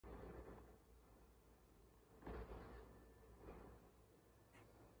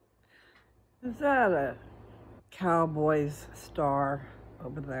Is that a Cowboys star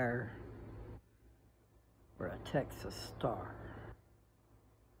over there? Or a Texas star?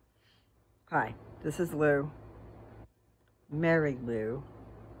 Hi, this is Lou. Mary Lou.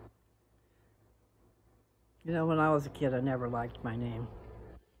 You know, when I was a kid, I never liked my name.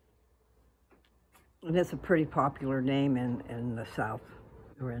 And it's a pretty popular name in the South,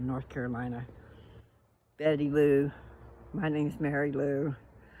 or in North Carolina. Betty Lou. My name's Mary Lou.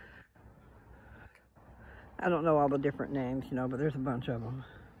 I don't know all the different names, you know, but there's a bunch of them.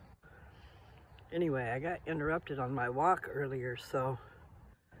 Anyway, I got interrupted on my walk earlier, so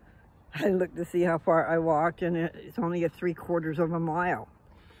I looked to see how far I walked, and it's only a 3/4 of a mile.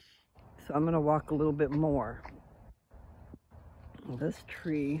 So I'm going to walk a little bit more. Well, this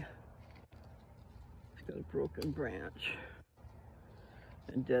tree has got a broken branch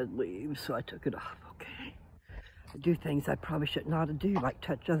and dead leaves, so I took it off. Okay. I do things I probably should not do, like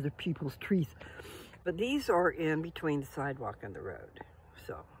touch other people's trees. But these are in between the sidewalk and the road,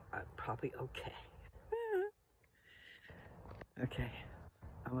 so I'm probably okay. Okay,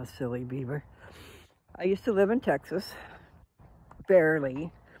 I'm a silly beaver. I used to live in Texas,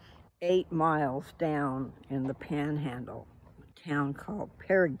 barely 8 miles down in the Panhandle, a town called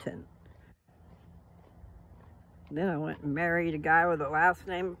Perryton. Then I went and married a guy with the last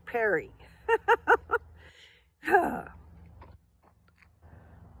name Perry.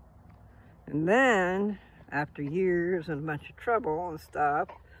 And then, after years and a bunch of trouble and stuff,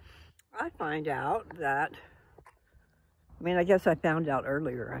 I find out that, I mean, I guess I found out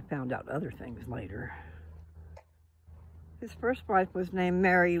earlier. I found out other things later. His first wife was named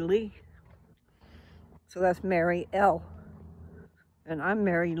Mary Lee. So that's Mary L. And I'm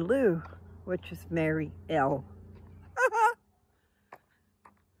Mary Lou, which is Mary L.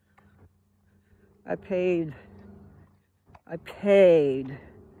 I paid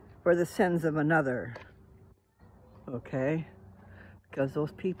for the sins of another, okay? Because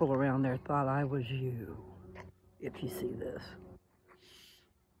those people around there thought I was you, if you see this.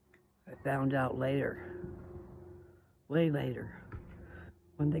 I found out later, way later,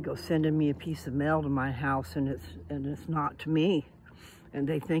 when they go sending me a piece of mail to my house and it's not to me, and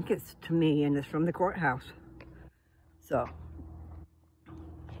they think it's to me and it's from the courthouse. So,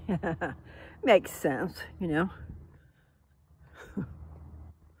 makes sense, you know?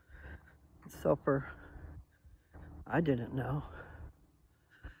 So I didn't know.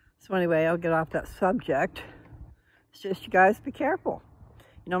 So anyway, I'll get off that subject. It's just, you guys be careful.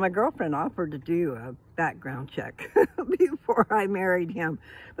 You know, my girlfriend offered to do a background check before I married him,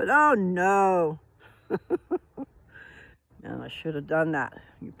 but oh no. Man, I should have done that.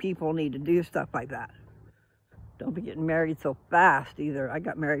 You people need to do stuff like that. Don't be getting married so fast either. I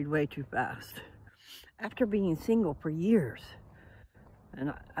got married way too fast. After being single for years.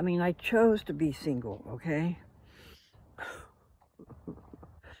 And I mean, I chose to be single, okay? And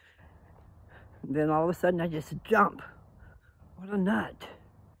then all of a sudden I just jump. What a nut.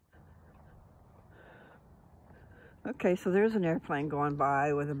 Okay, so there's an airplane going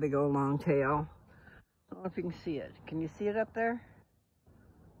by with a big old long tail. I don't know if you can see it. Can you see it up there?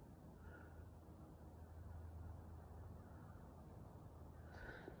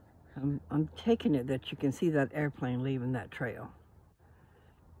 I'm taking it that you can see that airplane leaving that trail.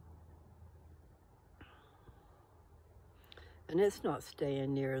 And it's not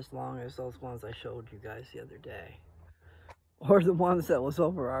staying near as long as those ones I showed you guys the other day. Or the ones that was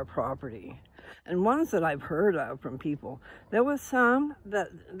over our property. And ones that I've heard of from people. There was some that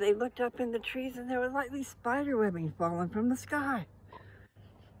they looked up in the trees and there was like these spider webbing falling from the sky.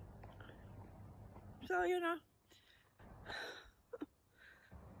 So, you know,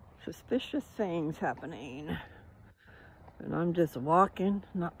 suspicious things happening. And I'm just walking,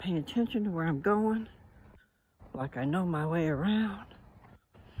 not paying attention to where I'm going. Like I know my way around.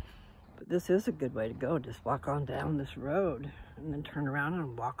 But this is a good way to go. Just walk on down this road and then turn around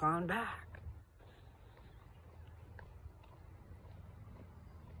and walk on back.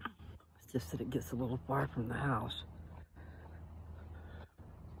 It's just that it gets a little far from the house.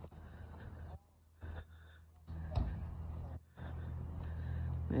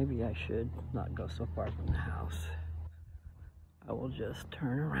 Maybe I should not go so far from the house. I will just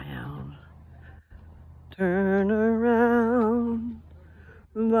turn around. Turn around.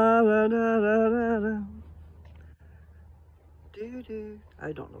 La la la la la la. Do do.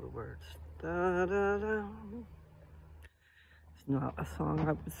 I don't know the words. Da da da. It's not a song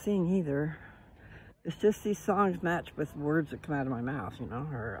I would sing either. It's just these songs match with words that come out of my mouth, you know,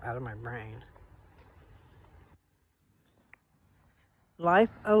 or out of my brain.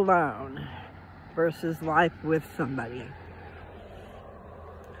 Life alone versus life with somebody.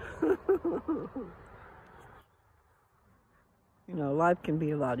 You know, life can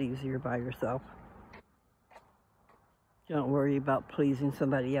be a lot easier by yourself. Don't worry about pleasing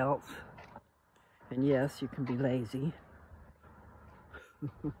somebody else. And yes, you can be lazy.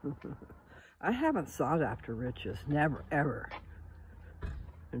 I haven't sought after riches, never, ever.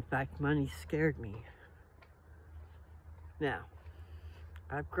 In fact, money scared me. Now,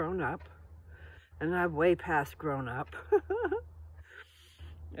 I've grown up, and I've way past grown up.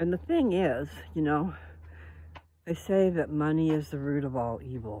 And the thing is, you know, they say that money is the root of all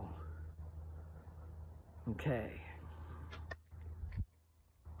evil. Okay.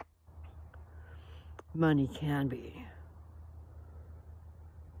 Money can be.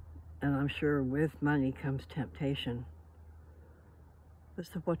 And I'm sure with money comes temptation as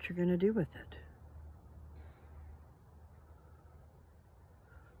to what you're going to do with it.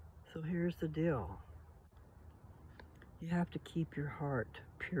 So here's the deal. You have to keep your heart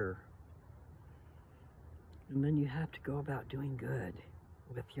pure. And then you have to go about doing good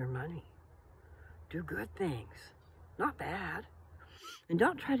with your money. Do good things, not bad. And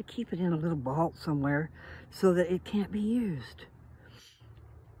don't try to keep it in a little vault somewhere so that it can't be used.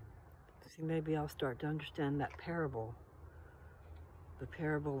 See, maybe I'll start to understand that parable. The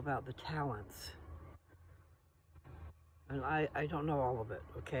parable about the talents. And I don't know all of it,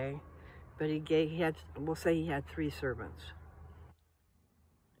 okay? But we'll say he had 3 servants.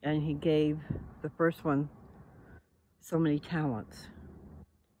 And he gave the first one so many talents.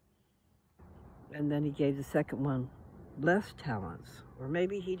 And then he gave the second one less talents. Or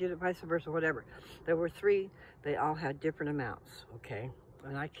maybe he did it vice versa, whatever. There were 3, they all had different amounts, okay?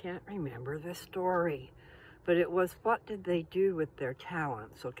 And I can't remember the story. But it was, what did they do with their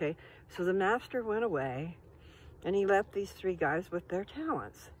talents, okay? So the master went away, and he left these 3 guys with their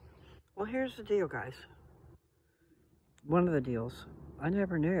talents. Well, here's the deal, guys. One of the deals, I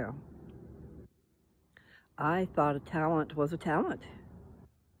never knew. I thought a talent was a talent.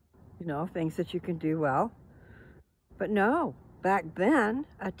 You know, things that you can do well. But no, back then,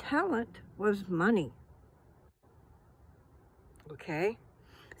 a talent was money. Okay?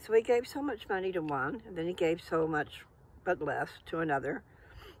 So he gave so much money to one, and then he gave so much, but less, to another,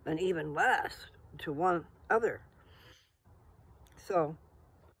 and even less to one other. So,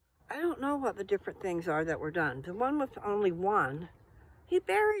 I don't know what the different things are that were done. The one with only one, he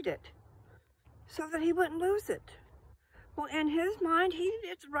buried it so that he wouldn't lose it. Well, in his mind, he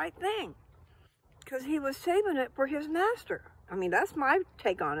did the right thing because he was saving it for his master. I mean, that's my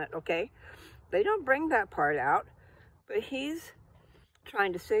take on it, okay? They don't bring that part out, but he's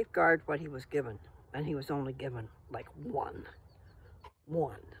trying to safeguard what he was given, and he was only given like one.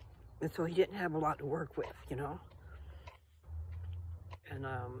 And so he didn't have a lot to work with, you know? And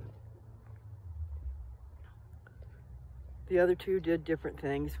the other 2 did different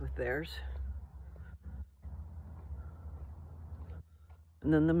things with theirs.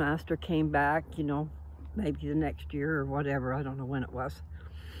 And then the master came back, you know, maybe the next year or whatever, I don't know when it was.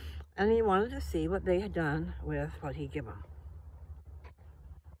 And he wanted to see what they had done with what he gave them.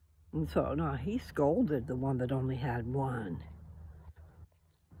 And so, no, he scolded the one that only had 1.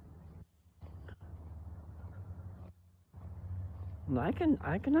 And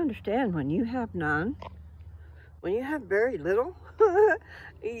I can understand when you have none, when you have very little,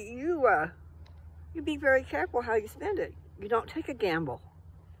 you be very careful how you spend it. You don't take a gamble.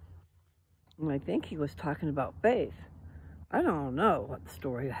 And I think he was talking about faith. I don't know what the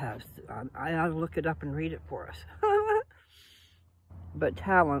story has. I ought to look it up and read it for us. But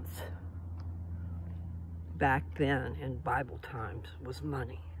talents back then in Bible times was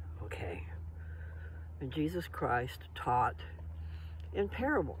money, okay? And Jesus Christ taught in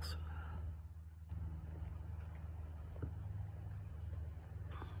parables.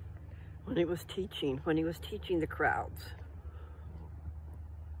 When he was teaching the crowds.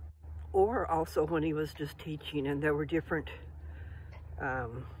 Or also when he was just teaching and there were different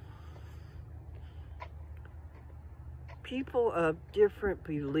people of different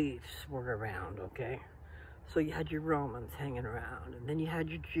beliefs were around, okay? So you had your Romans hanging around, and then you had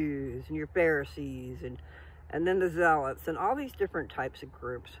your Jews and your Pharisees, and then the Zealots, and all these different types of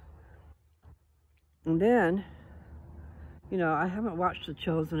groups. And then, you know, I haven't watched The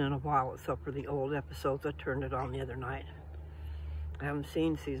Chosen in a while, except for the old episodes. I turned it on the other night. I haven't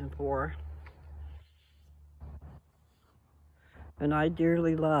seen season 4. And I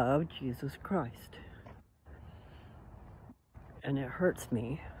dearly love Jesus Christ. And it hurts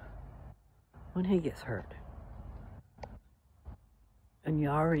me when he gets hurt. And you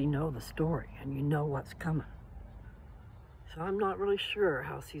already know the story, and you know what's coming. So I'm not really sure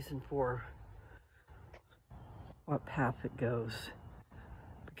how season 4, what path it goes.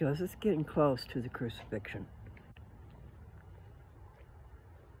 because it's getting close to the crucifixion.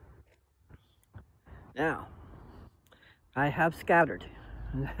 Now, I have scattered,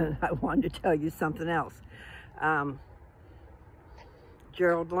 and I wanted to tell you something else.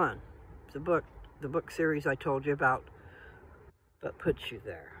 Gerald Lund, the book series I told you about that puts you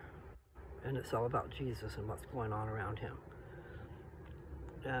there. And it's all about Jesus and what's going on around him.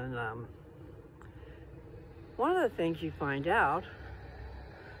 And one of the things you find out,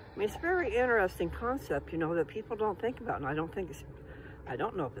 I mean, it's a very interesting concept, you know, that people don't think about. And I don't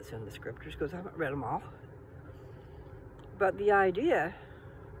know if it's in the scriptures because I haven't read them all. But the idea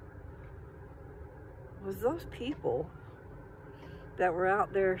was those people that were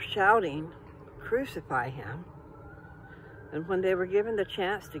out there shouting, "Crucify him," and when they were given the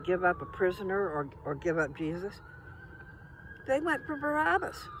chance to give up a prisoner or give up Jesus, they went for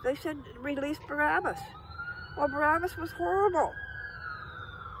Barabbas. They said, "Release Barabbas." Well, Barabbas was horrible.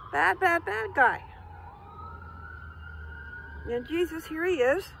 Bad, bad, bad guy. And Jesus, here he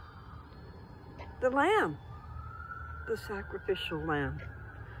is, the lamb, the sacrificial lamb.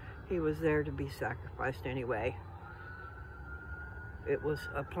 He was there to be sacrificed anyway. It was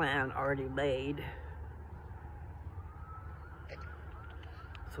a plan already laid.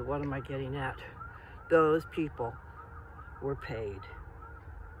 So what am I getting at? Those people were paid.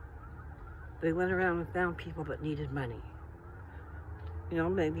 They went around and found people that needed money. You know,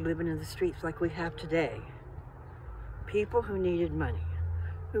 maybe living in the streets like we have today. People who needed money,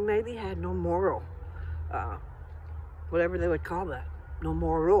 who maybe had no moral, whatever they would call that, no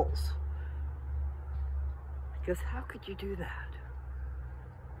morals. Because how could you do that?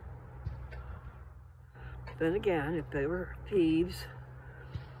 Then again, if they were thieves,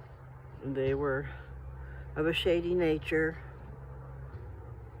 and they were of a shady nature,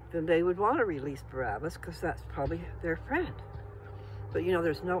 then they would want to release Barabbas because that's probably their friend. But you know,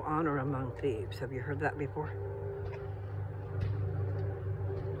 there's no honor among thieves. Have you heard that before?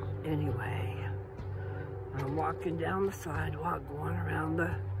 Anyway, I'm walking down the sidewalk, going around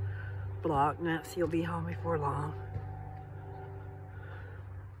the block. Nancy will be home before long.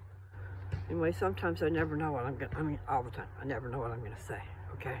 Anyway, sometimes I never know what I'm going to, I mean, all the time, I never know what I'm going to say,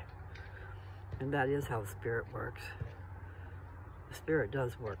 okay? And that is how the Spirit works. The Spirit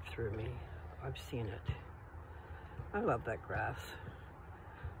does work through me. I've seen it. I love that grass.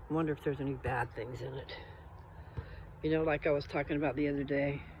 I wonder if there's any bad things in it. You know, like I was talking about the other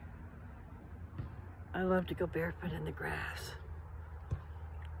day, I love to go barefoot in the grass.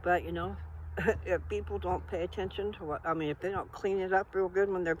 But, you know, if people don't pay attention to what, I mean, if they don't clean it up real good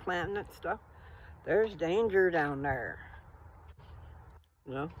when they're planting it and stuff, there's danger down there.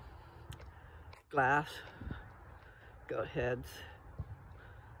 You know? Glass, goat heads.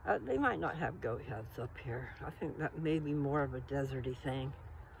 They might not have goat heads up here. I think that may be more of a deserty thing.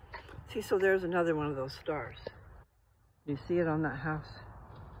 See, so there's another one of those stars. You see it on that house?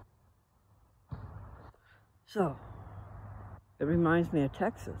 So, it reminds me of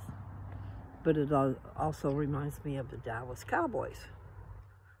Texas, but it also reminds me of the Dallas Cowboys.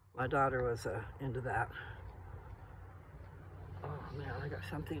 My daughter was into that. Oh man, I got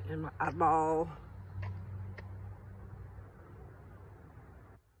something in my eyeball.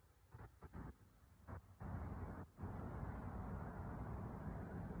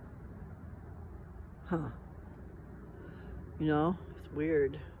 Huh. You know, it's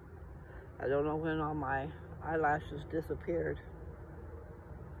weird. I don't know when all my eyelashes disappeared.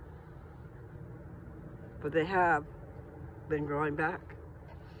 But they have been growing back.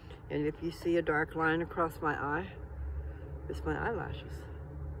 And if you see a dark line across my eye, it's my eyelashes.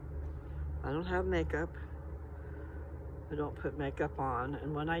 I don't have makeup. I don't put makeup on.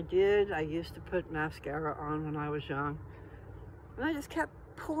 And when I did, I used to put mascara on when I was young. And I just kept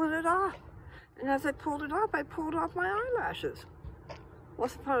pulling it off. And as I pulled it off, I pulled off my eyelashes.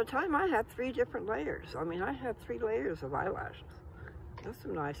 Once upon a time, I had 3 different layers. I mean, I had 3 layers of eyelashes. That's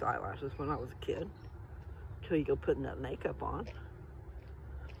some nice eyelashes when I was a kid. Until you go putting that makeup on.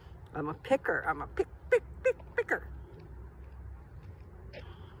 I'm a picker. I'm a picker.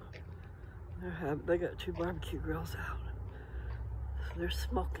 They got 2 barbecue grills out. So they're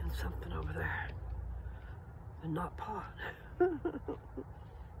smoking something over there. And not pot.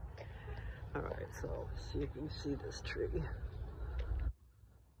 Alright, so see if you can see this tree.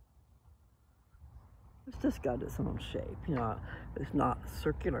 It's just got its own shape. You know, it's not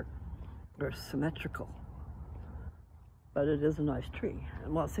circular or symmetrical. But it is a nice tree.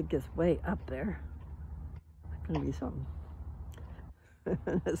 And once it gets way up there, it's going to be something.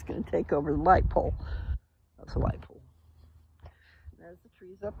 It's going to take over the light pole. That's a light pole. There's the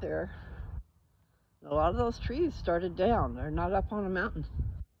trees up there. A lot of those trees started down. They're not up on a mountain.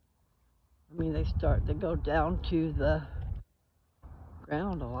 I mean, they go down to the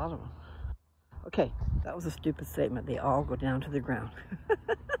ground, a lot of them. Okay, that was a stupid statement. They all go down to the ground.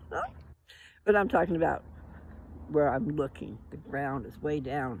 But I'm talking about where I'm looking. The ground is way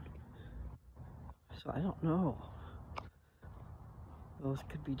down. So I don't know. Those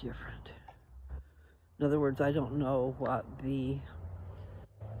could be different. In other words, I don't know what do you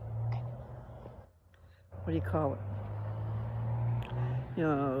call it?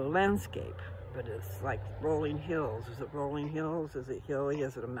 Landscape. But it's like rolling hills. Is it rolling hills? Is it hilly?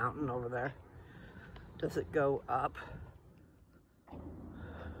 Is it a mountain over there? Does it go up?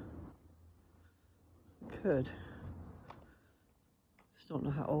 Could. Just don't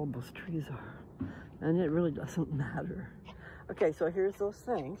know how old those trees are. And it really doesn't matter. Okay, so here's those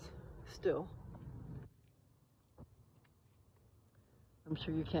things, still. I'm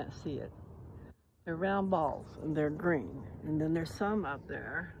sure you can't see it. They're round balls, and they're green. And then there's some up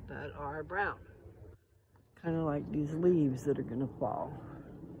there that are brown. Kind of like these leaves that are gonna fall.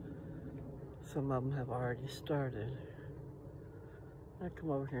 Some of them have already started. I'll come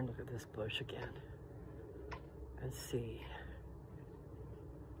over here and look at this bush again and see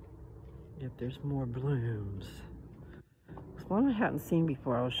if there's more blooms. There's one I hadn't seen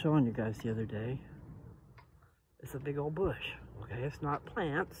before. I was showing you guys the other day. It's a big old bush. Okay, it's not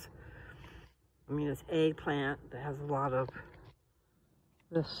plants. I mean, it's a plant that has a lot of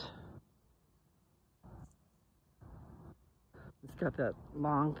this. It's got that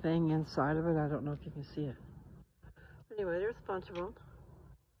long thing inside of it. I don't know if you can see it. Anyway, there's a bunch of them.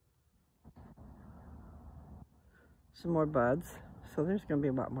 Some more buds. So there's going to be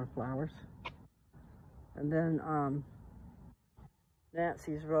a lot more flowers. And then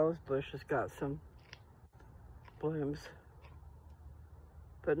Nancy's rose bush has got some blooms.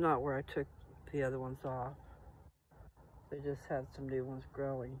 But not where I took the other ones off. They just had some new ones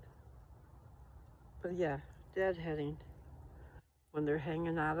growing. But yeah, deadheading. When they're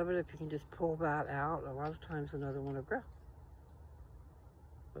hanging out of it, if you can just pull that out, a lot of times another one will grow.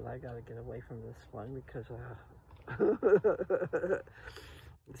 But I gotta get away from this one because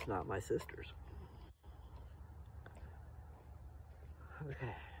it's not my sister's.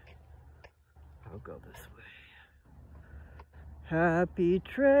 Okay, I'll go this way. Happy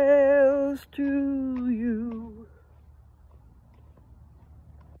trails to you.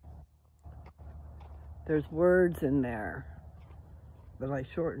 There's words in there, but I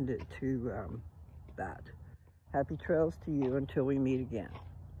shortened it to that. Happy trails to you until we meet again.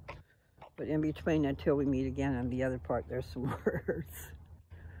 But in between until we meet again and the other part, there's some words.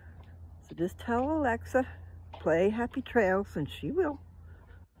 So just tell Alexa, play Happy Trails, and she will.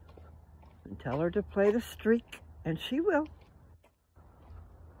 And tell her to play The Streak, and she will.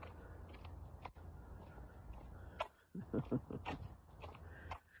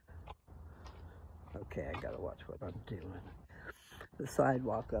 Okay, I gotta watch what I'm doing. The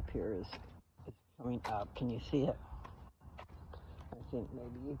sidewalk up here is coming up. Can you see it? I think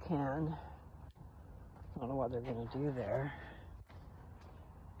maybe you can. I don't know what they're gonna do there.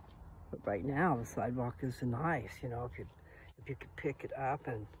 But right now the sidewalk is nice, you know, if you could pick it up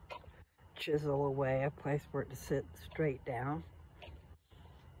and chisel away a place for it to sit straight down,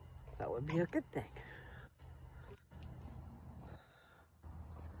 that would be a good thing.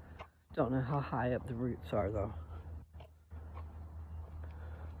 Don't know how high up the roots are though.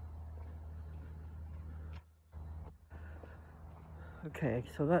 Okay,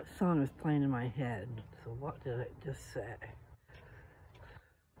 so that song was playing in my head. So what did it just say?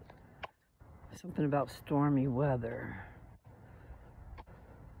 Something about stormy weather.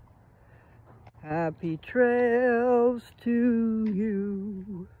 Happy trails to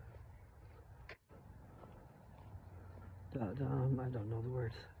you. I don't know the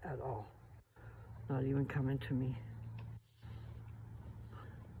words at all. Not even coming to me.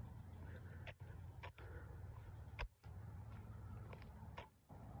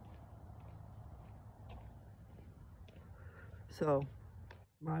 So,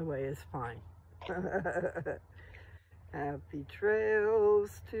 my way is fine. Happy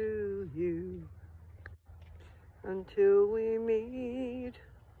trails to you until we meet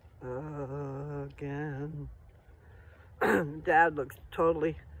again. Dad looks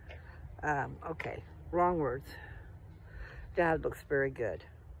totally, okay, wrong words. Dad looks very good.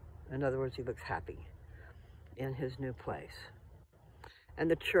 In other words, he looks happy in his new place.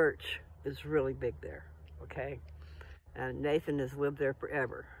 And the church is really big there, okay? And Nathan has lived there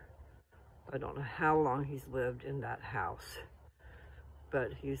forever. I don't know how long he's lived in that house.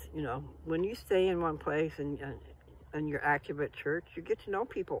 But he's, you know, when you stay in one place and you're active at church, you get to know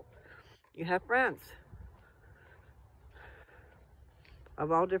people. You have friends.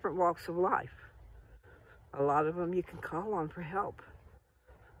 of all different walks of life. A lot of them you can call on for help.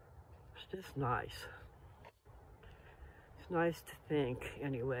 It's just nice. It's nice to think,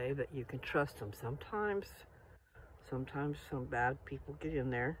 anyway, that you can trust them. Sometimes some bad people get in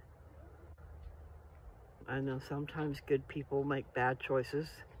there. I know sometimes good people make bad choices.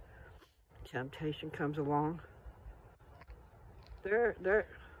 Temptation comes along. The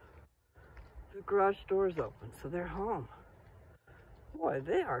garage door's open, so they're home. Boy,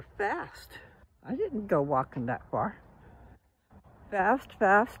 they are fast. I didn't go walking that far. Fast,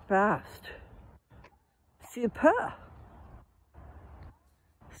 fast, fast. Super.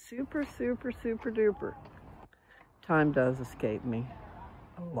 Super, super, super duper. Time does escape me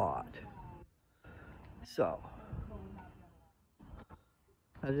a lot. So,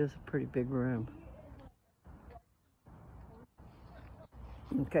 that is a pretty big room.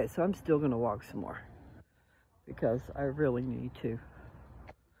 Okay, so I'm still gonna walk some more because I really need to.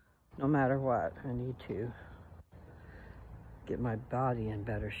 No matter what, I need to get my body in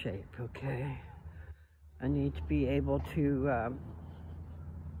better shape, okay? I need to be able to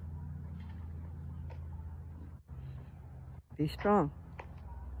be strong.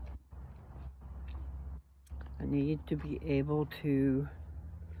 I need to be able to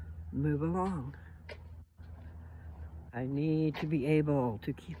move along. I need to be able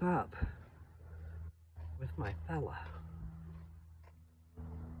to keep up with my fella.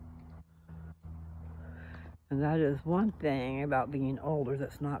 And that is one thing about being older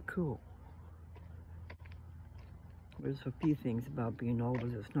that's not cool. There's a few things about being older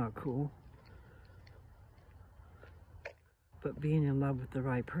that's not cool. But being in love with the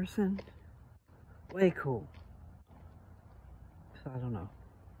right person, way cool. So I don't know.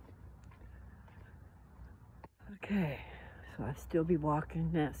 Okay, so I still be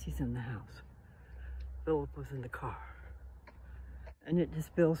walking. Nancy's in the house. Philip was in the car. And it just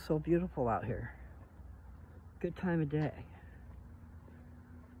feels so beautiful out here. Good time of day.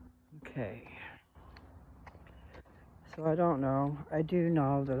 Okay. So I don't know. I do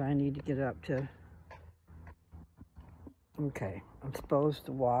know that I need to get up to... Okay, I'm supposed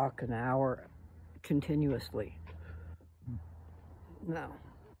to walk an hour continuously. Now,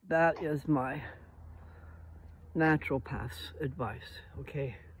 that is my naturopath's advice,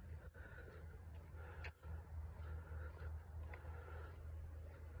 okay?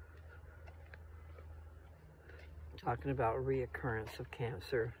 Talking about reoccurrence of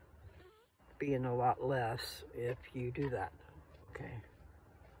cancer being a lot less if you do that, okay?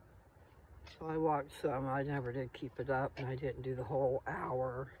 So I walked some. I never did keep it up, and I didn't do the whole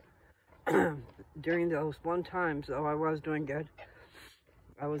hour. During those one times, though, I was doing good.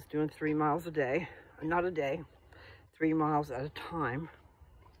 I was doing 3 miles a day. Not a day. 3 miles at a time.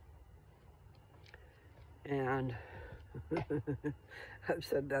 And I've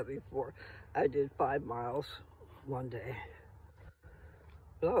said that before. I did 5 miles one day.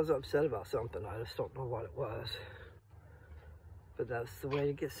 But I was upset about something. I just don't know what it was. But that's the way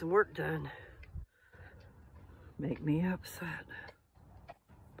to get some work done. Make me upset.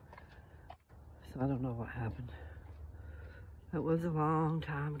 So I don't know what happened. That was a long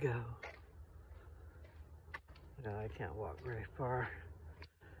time ago. No, I can't walk very far.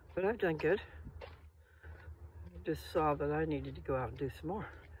 But I've done good. I just saw that I needed to go out and do some more.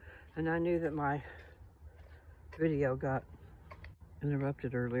 And I knew that my video got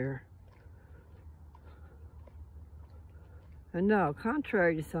interrupted earlier. And no,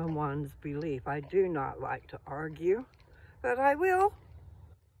 contrary to someone's belief, I do not like to argue, but I will.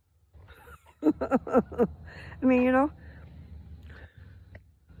 I mean, you know,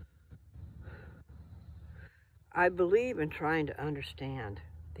 I believe in trying to understand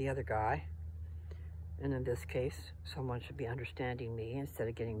the other guy. And in this case, someone should be understanding me instead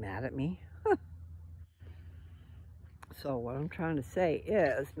of getting mad at me. So what I'm trying to say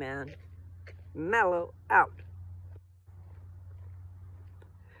is, man, mellow out.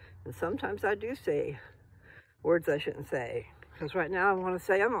 And sometimes I do say words I shouldn't say. Because right now I want to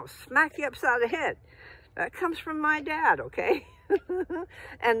say, I'm going to smack you upside the head. That comes from my dad, okay?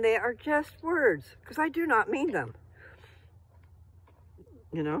 And they are just words, because I do not mean them.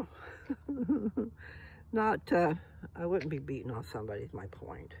 You know? Not, I wouldn't be beating on somebody, is my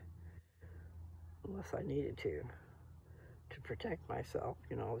point. Unless I needed to protect myself,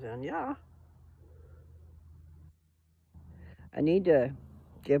 you know, then yeah. I need to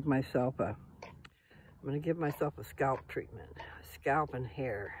give myself I'm going to give myself a scalp treatment, scalp and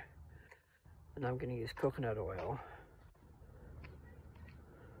hair. And I'm going to use coconut oil.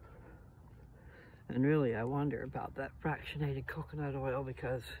 And really, I wonder about that fractionated coconut oil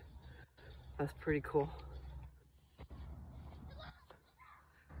because that's pretty cool.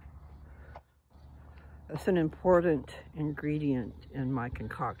 That's an important ingredient in my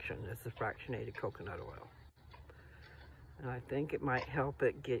concoction, is the fractionated coconut oil. And I think it might help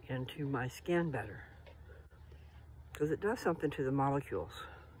it get into my skin better, because it does something to the molecules.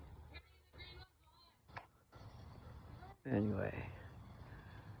 Anyway,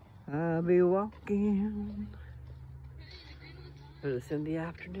 I'll be walking, but it's in the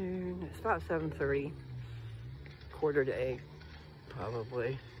afternoon. It's about 7:30, quarter to 8,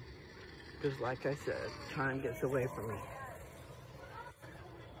 probably. Because like I said, time gets away from me.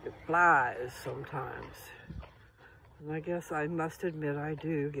 It flies sometimes. And I guess I must admit I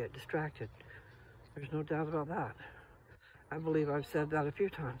do get distracted. There's no doubt about that. I believe I've said that a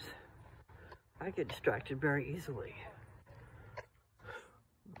few times. I get distracted very easily.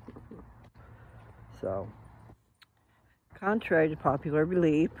 So, contrary to popular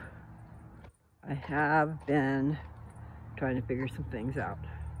belief, I have been trying to figure some things out.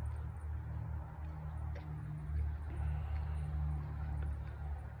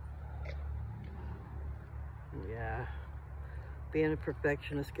 Yeah, being a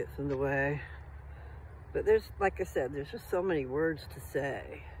perfectionist gets in the way. But there's, like I said, there's just so many words to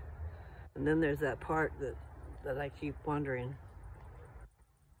say. And then there's that part that I keep wondering.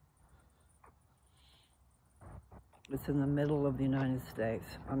 It's in the middle of the United States.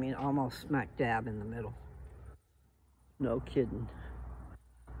 I mean, almost smack dab in the middle. No kidding.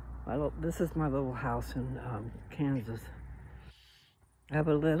 This is my little house in Kansas. I have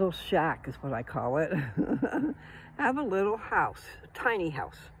a little shack, is what I call it. I have a little house, a tiny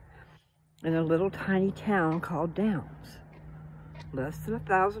house, in a little tiny town called Downs. Less than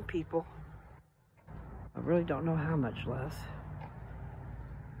 1,000 people. I really don't know how much less.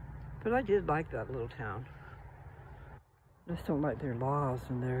 But I did like that little town. I just don't like their laws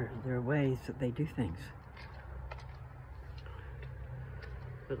and their ways that they do things.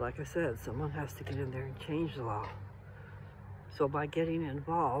 But like I said, someone has to get in there and change the law. So by getting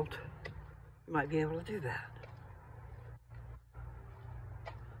involved, you might be able to do that.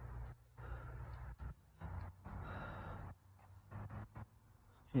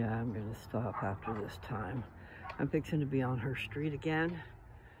 Yeah, I'm gonna stop after this time. I'm fixing to be on her street again.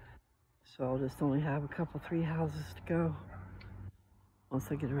 So I'll just only have a couple, 3 houses to go once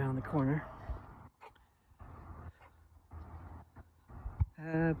I get around the corner.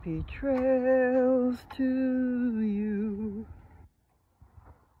 Happy trails to you.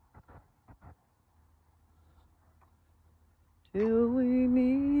 Till we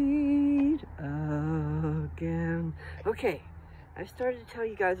meet again. Okay, I started to tell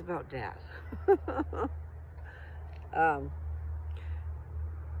you guys about Dad.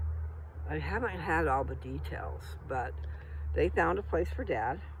 I haven't had all the details, but they found a place for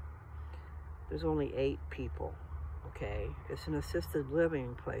Dad. There's only 8 people, okay? It's an assisted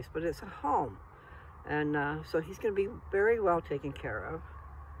living place, but it's a home. And so he's gonna be very well taken care of.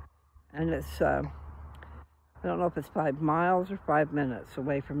 And it's, I don't know if it's 5 miles or 5 minutes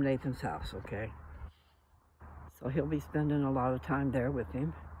away from Nathan's house, okay? So he'll be spending a lot of time there with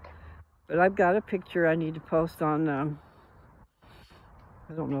him. But I've got a picture I need to post on,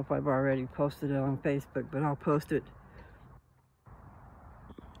 I don't know if I've already posted it on Facebook, but I'll post it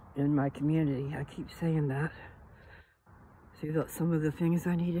in my community. I keep saying that. See, that's some of the things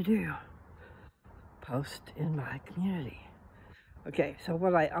I need to do. Post in my community. Okay, so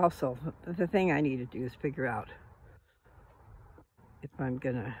what the thing I need to do is figure out if I'm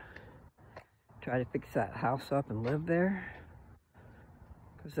gonna try to fix that house up and live there,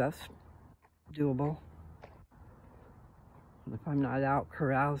 because that's doable. And if I'm not out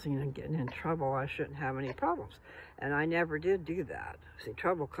carousing and getting in trouble, I shouldn't have any problems. And I never did do that. See,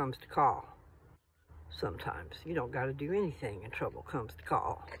 trouble comes to call. Sometimes you don't got to do anything and trouble comes to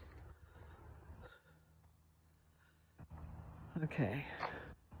call. Okay.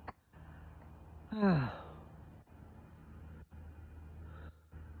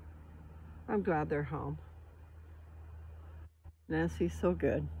 I'm glad they're home. Nancy's so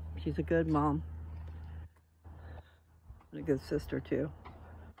good. She's a good mom. And a good sister too.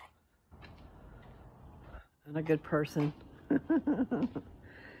 And a good person.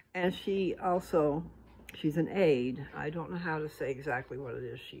 And she's an aide. I don't know how to say exactly what it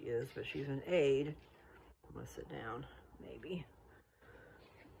is she is, but she's an aide. I'm gonna sit down, maybe.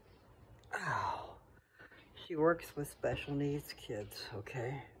 Oh. She works with special needs kids,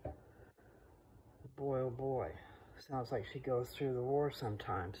 okay? Boy, oh boy. Sounds like she goes through the war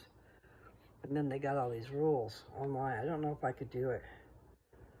sometimes. And then they got all these rules online. I don't know if I could do it.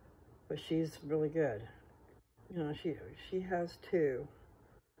 But she's really good. You know, she has 2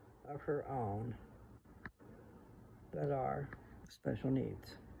 of her own that are special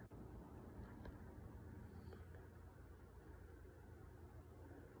needs.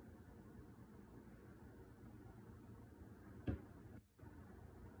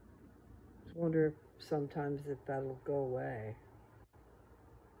 wonder if sometimes if that'll go away.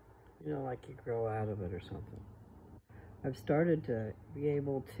 You know, like you grow out of it or something. I've started to be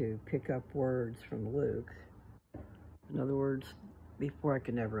able to pick up words from Luke. In other words, before I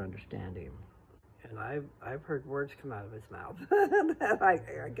could never understand him. And I've heard words come out of his mouth that I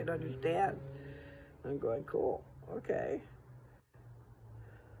can understand. I'm going, cool, okay.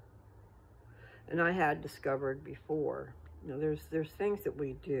 And I had discovered before, you know, there's things that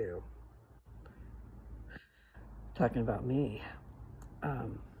we do. Talking about me,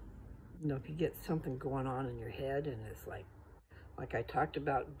 you know, if you get something going on in your head and it's like I talked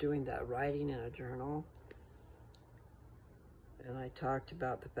about doing that writing in a journal, and I talked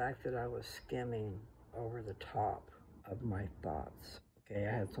about the fact that I was skimming over the top of my thoughts. Okay,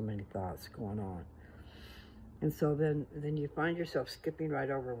 I had so many thoughts going on. And so then you find yourself skipping right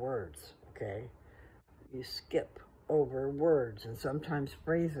over words, okay? You skip over words and sometimes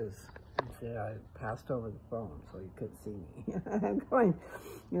phrases. See, I passed over the phone so you couldn't see me. I'm going,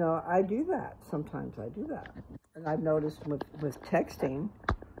 you know, I do that. Sometimes I do that. And I've noticed with texting,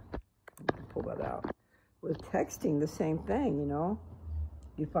 pull that out. With texting, the same thing, you know.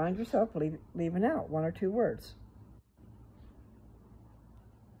 You find yourself leaving out one or two words.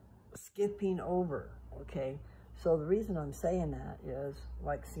 Skipping over, okay? So the reason I'm saying that is,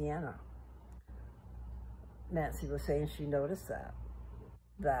 like Sienna, Nancy was saying she noticed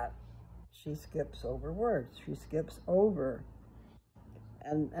that she skips over words. She skips over.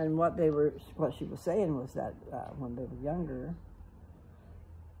 And what she was saying was that when they were younger,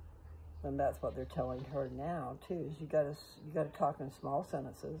 and that's what they're telling her now too, is you gotta talk in small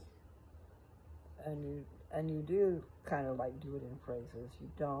sentences, and you do kind of like do it in phrases.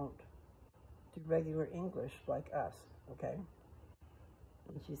 You don't do regular English like us, okay?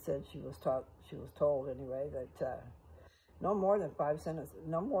 And she said she was told anyway that no more than 5 sentences,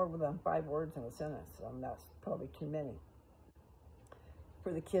 no more than 5 words in a sentence. That's probably too many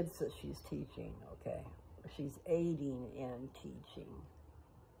for the kids that she's teaching, okay? She's aiding in teaching.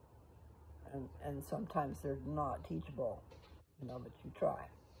 And sometimes they're not teachable, you know, but you try.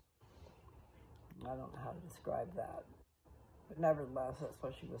 I don't know how to describe that. But nevertheless, that's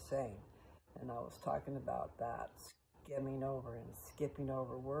what she was saying. And I was talking about that, skimming over and skipping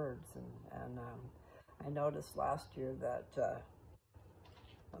over words. And I noticed last year that,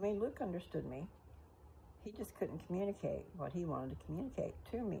 I mean, Luke understood me. He just couldn't communicate what he wanted to communicate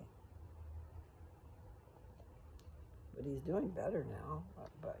to me. But he's doing better now.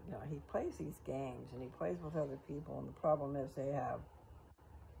 But you know, he plays these games and he plays with other people, and the problem is you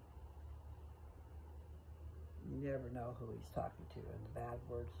never know who he's talking to, and the bad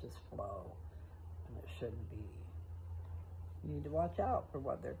words just flow, and it shouldn't be. You need to watch out for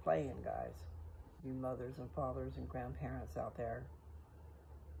what they're playing, guys. You mothers and fathers and grandparents out there.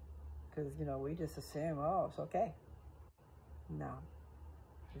 Because, you know, we just assume, oh, it's okay. No,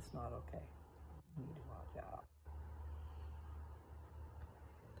 it's not okay. You need to watch out.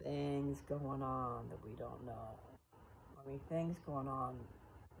 Things going on that we don't know. I mean, things going on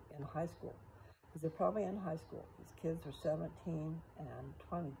in high school. Because they're probably in high school. These kids are 17 and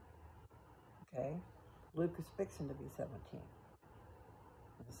 20. Okay? Luke is fixing to be 17.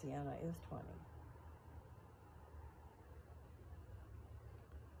 And Sienna is 20.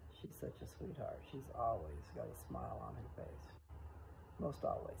 She's such a sweetheart. She's always got a smile on her face. Most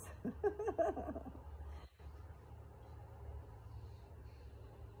always.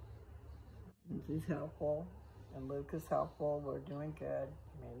 And she's helpful. And Luke is helpful. We're doing good.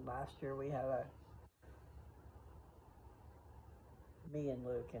 I mean, last year we had me and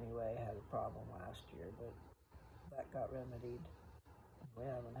Luke anyway, had a problem last year, but that got remedied. We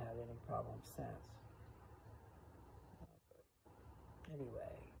haven't had any problems since.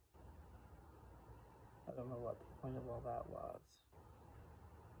 Anyway, I don't know what the point of all that was.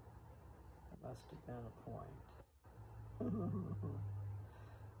 It must have been a point.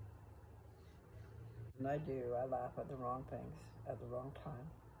 And I laugh at the wrong things at the wrong time.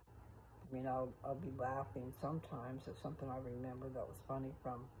 I mean, I'll be laughing sometimes at something I remember that was funny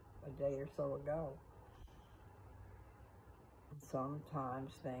from a day or so ago. And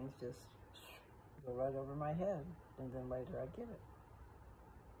sometimes things just go right over my head, and then later I get it.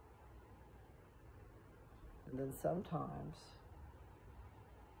 And then sometimes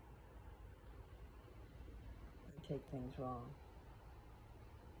I take things wrong,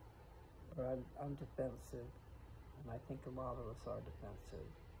 or I'm defensive, and I think a lot of us are defensive.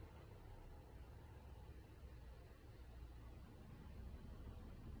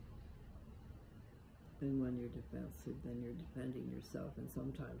 And when you're defensive, then you're defending yourself, and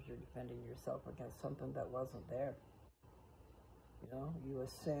sometimes you're defending yourself against something that wasn't there. You know, you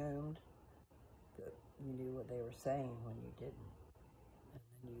assumed that you knew what they were saying when you didn't. And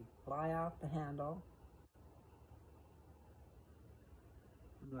then you fly off the handle.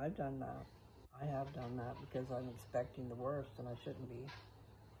 And I've done that. I have done that because I'm expecting the worst and I shouldn't be.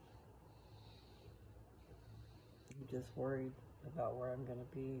 I'm just worried about where I'm going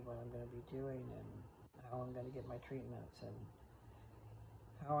to be, what I'm going to be doing, and how I'm going to get my treatments, and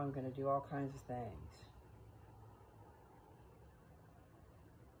how I'm going to do all kinds of things.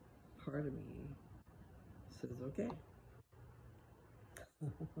 Part of me says, okay.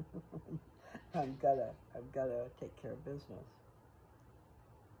 I've gotta take care of business.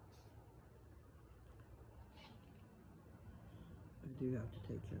 I do have to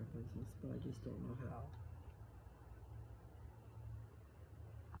take care of business, but I just don't know how.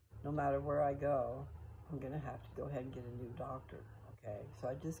 No matter where I go, I'm gonna have to go ahead and get a new doctor, okay? So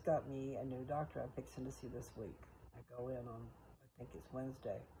I just got me a new doctor I'm fixing to see this week. I go in on, I think it's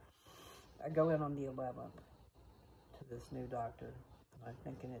Wednesday. I go in on the 11th to this new doctor. And I'm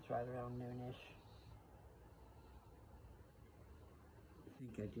thinking it's right around noonish. I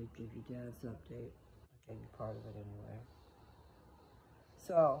think I did give you Dad's update. I gave you part of it anyway.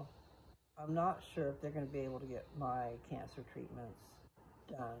 So, I'm not sure if they're going to be able to get my cancer treatments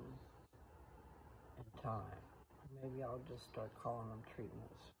done in time. Maybe I'll just start calling them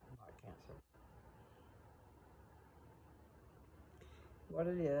treatments, not cancer. What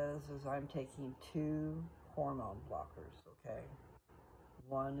it is I'm taking 2 hormone blockers, okay?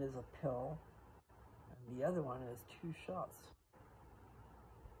 One is a pill, and the other one is 2 shots.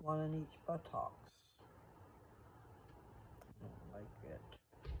 One in each buttocks. I don't like it.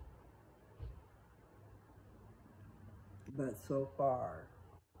 But so far,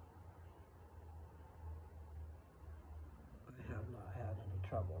 I have not had any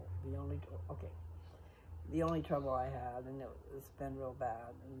trouble. The only trouble I had, and it's been real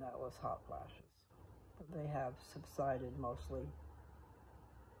bad, and that was hot flashes. But they have subsided mostly.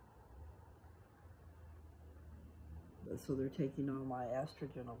 So they're taking all my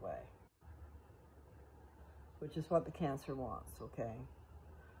estrogen away, which is what the cancer wants, okay?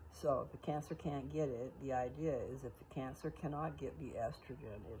 So if the cancer can't get it, the idea is if the cancer cannot get the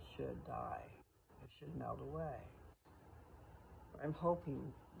estrogen, it should die. It should melt away. I'm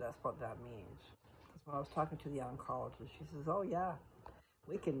hoping that's what that means. Because when I was talking to the oncologist, she says, oh yeah,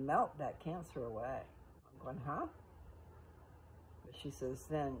 we can melt that cancer away. I'm going, huh? But she says,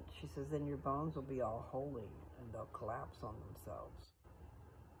 then your bones will be all holy and they'll collapse on themselves.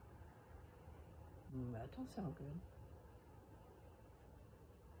 That don't sound good.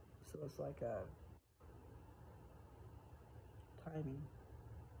 So it's like a timing.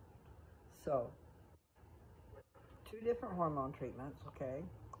 So, 2 different hormone treatments, okay?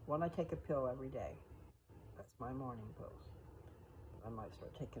 One, I take a pill every day. That's my morning pills. I might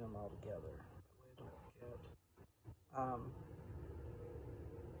start taking them all together. That way I don't forget.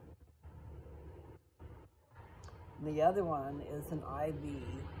 The other one is an IV.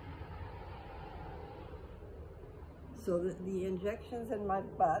 So the injections in my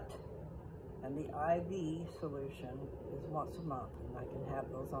butt and the IV solution is once a month, and I can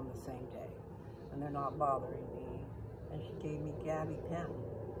have those on the same day. And they're not bothering me. And she gave me gabapentin.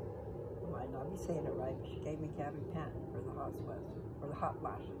 I might not be saying it right, but she gave me gabapentin for the hot sweats, for the hot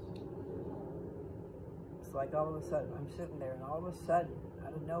flashes. It's like all of a sudden, I'm sitting there, and all of a sudden,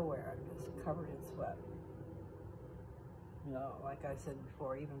 out of nowhere, I'm just covered in sweat. You know, like I said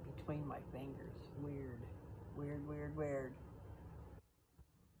before, even between my fingers. Weird. Weird, weird, weird.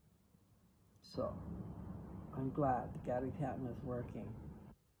 So, I'm glad the gabapentin is working.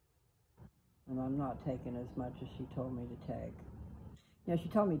 And I'm not taking as much as she told me to take. You know, she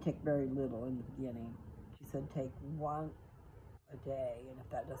told me to take very little in the beginning. She said take 1 a day, and if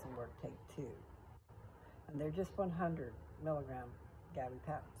that doesn't work, take 2. And they're just 100 milligram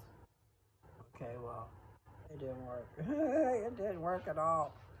gabapentins. Okay, well, it didn't work. It didn't work at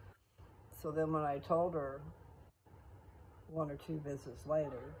all. So then when I told her 1 or 2 visits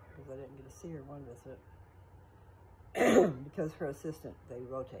later, because I didn't get to see her 1 visit, because her assistant, they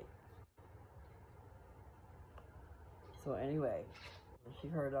rotate. So anyway, she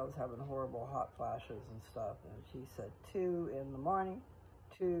heard I was having horrible hot flashes and stuff, and she said 2 in the morning,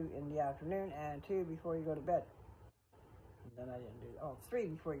 2 in the afternoon, and 2 before you go to bed. And then I didn't do, 3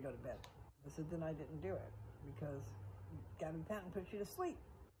 before you go to bed. I said, then I didn't do it, because gabapentin puts you to sleep.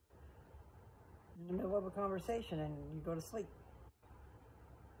 In the middle of a conversation, and you go to sleep.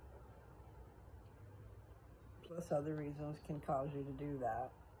 Plus other reasons can cause you to do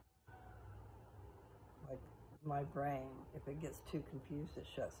that. Like my brain, if it gets too confused, it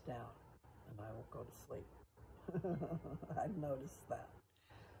shuts down, and I will go to sleep. I've noticed that.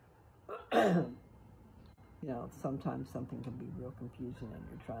 You know, sometimes something can be real confusing and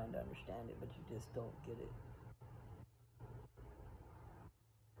you're trying to understand it, but you just don't get it.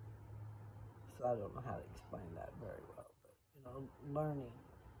 So I don't know how to explain that very well, but you know,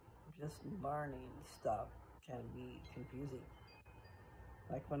 just learning stuff can be confusing.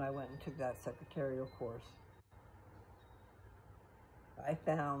 Like when I went and took that secretarial course, I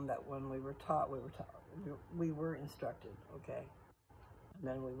found that when we were instructed, okay? And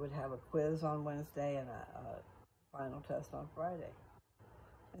then we would have a quiz on Wednesday and a final test on Friday.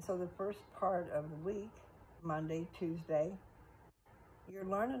 And so the first part of the week, Monday, Tuesday, you're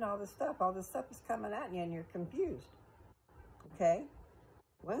learning all this stuff. All this stuff is coming at you and you're confused, okay?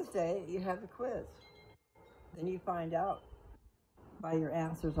 Wednesday, you have the quiz. Then you find out by your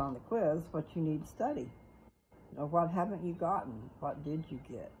answers on the quiz what you need to study. You know, what haven't you gotten? What did you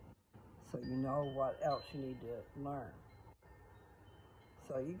get? So you know what else you need to learn.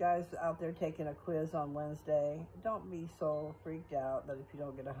 So you guys out there taking a quiz on Wednesday, don't be so freaked out that if you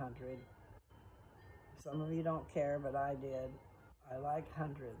don't get 100. Some of you don't care, but I did. I like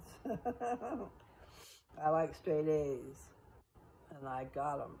hundreds. I like straight A's, and I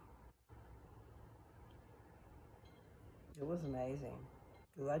got them. It was amazing,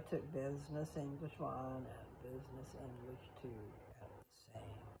 because I took Business English 1 and Business English 2 at the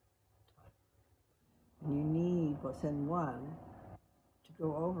same time. And you need what's in 1 to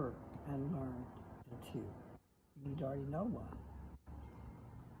go over and learn in 2. You need to already know 1.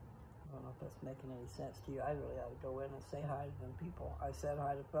 I don't know if that's making any sense to you. I really ought to go in and say hi to them people. I said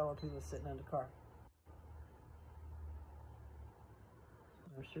hi to fellow people sitting in the car.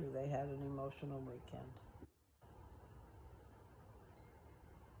 I'm sure they had an emotional weekend.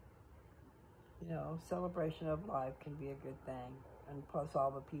 You know, celebration of life can be a good thing. And plus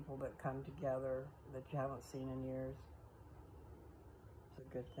all the people that come together that you haven't seen in years. It's a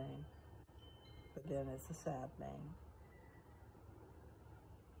good thing. But then it's a sad thing.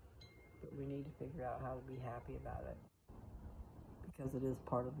 But we need to figure out how to be happy about it. Because it is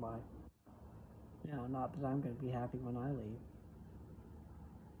part of life. You know, not that I'm going to be happy when I leave.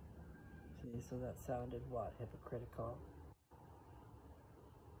 See, so that sounded what? Hypocritical.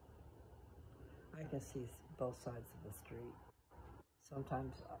 I can see both sides of the street.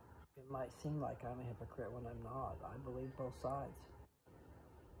 Sometimes it might seem like I'm a hypocrite when I'm not. I believe both sides.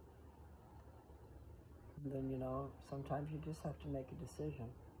 And then, you know, sometimes you just have to make a decision.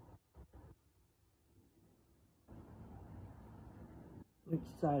 Which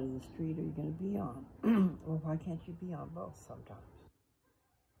side of the street are you going to be on? Or why can't you be on both sometimes?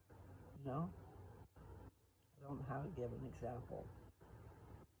 You know? I don't know how to give an example.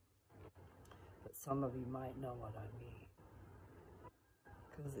 But some of you might know what I mean.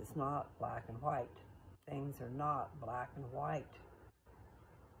 Because it's not black and white. Things are not black and white.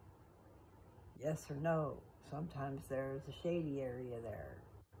 Yes or no. Sometimes there's a shady area there.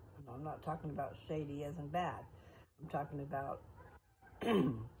 And I'm not talking about shady as in bad. I'm talking about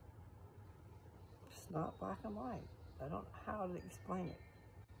it's not black and white. I don't know how to explain it.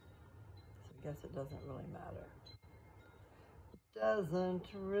 So I guess it doesn't really matter. It doesn't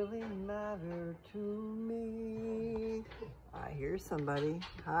really matter to me. I hear somebody.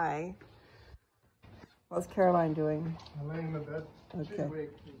 Hi. What's Caroline doing? I'm laying in the bed. Okay.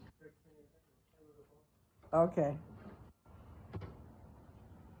 Okay.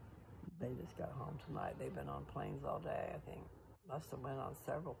 They just got home tonight. They've been on planes all day, I think. Must have went on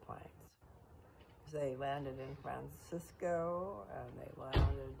several planes. They landed in Francisco, and they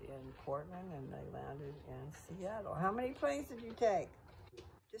landed in Portland, and they landed in Seattle. How many planes did you take?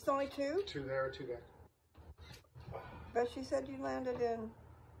 Just only 2? 2 there, 2 there. But she said you landed in,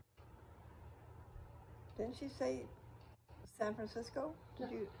 didn't she say San Francisco?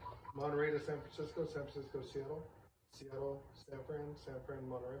 Did you? Monterey to San Francisco, Seattle, Seattle, San Fran,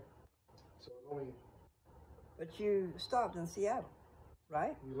 Monterey. So only. But you stopped in Seattle,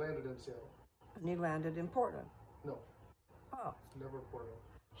 right? We landed in Seattle. And you landed in Portland. No. Oh. Never Portland.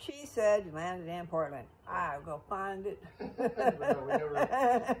 She said you landed in Portland. I'll go find it. But no, we never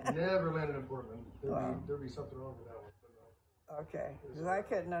landed in Portland. There'd be something wrong with that one. But no. Okay, because I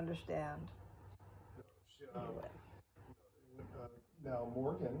couldn't understand. Anyway. Now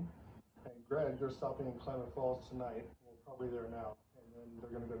Morgan and Greg, they're stopping in Klamath Falls tonight. We're probably there now. And then they're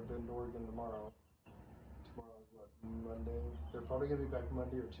going to go to Bend, Oregon tomorrow. Tomorrow's what, Monday? They're probably going to be back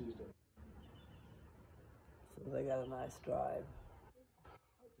Monday or Tuesday. So they got a nice drive.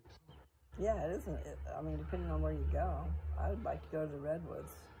 Yeah, it isn't. I mean, depending on where you go, I would like to go to the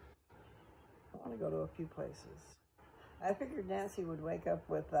Redwoods. I want to go to a few places. I figured Nancy would wake up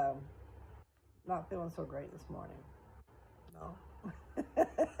with not feeling so great this morning. No?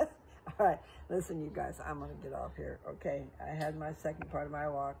 right, listen, you guys, I'm going to get off here, okay? I had my second part of my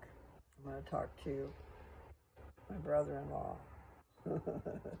walk. I'm going to talk to my brother-in-law.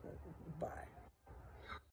 Bye.